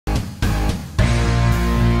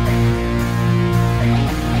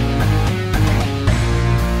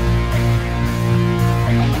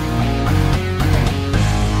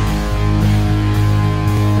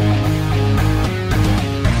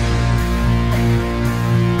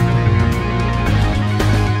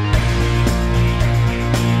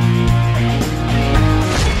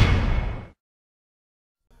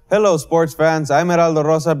Hello sports fans, I'm Heraldo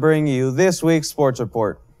Rosa bringing you this week's sports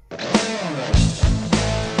report. It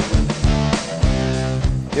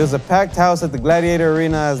was a packed house at the Gladiator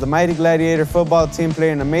Arena as the mighty Gladiator football team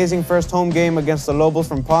played an amazing first home game against the Lobos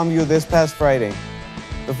from Palmview this past Friday.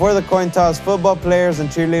 Before the coin toss, football players and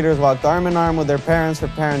cheerleaders walked arm in arm with their parents for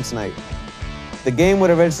Parents' Night. The game would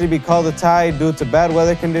eventually be called a tie due to bad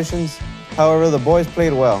weather conditions. However, the boys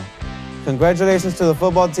played well. Congratulations to the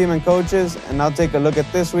football team and coaches, and now take a look at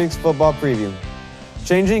this week's football preview.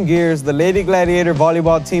 Changing gears, the Lady Gladiator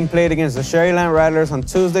volleyball team played against the Sherryland Rattlers on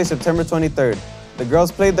Tuesday, September 23rd. The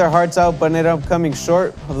girls played their hearts out but ended up coming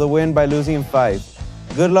short of the win by losing in 5.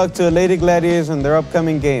 Good luck to the Lady Gladiators in their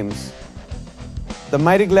upcoming games. The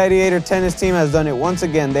mighty Gladiator tennis team has done it once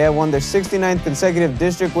again. They have won their 69th consecutive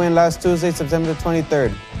district win last Tuesday, September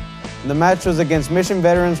 23rd. The match was against Mission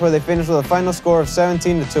Veterans, where they finished with a final score of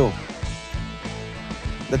 17-2.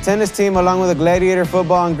 The tennis team, along with the Gladiator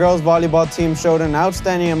football and girls volleyball team, showed an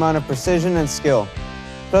outstanding amount of precision and skill.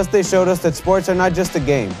 Plus, they showed us that sports are not just a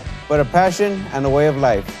game, but a passion and a way of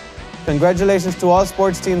life. Congratulations to all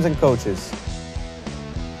sports teams and coaches.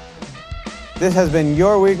 This has been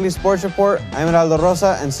your weekly sports report. I'm Heraldo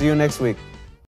Rosa, and see you next week.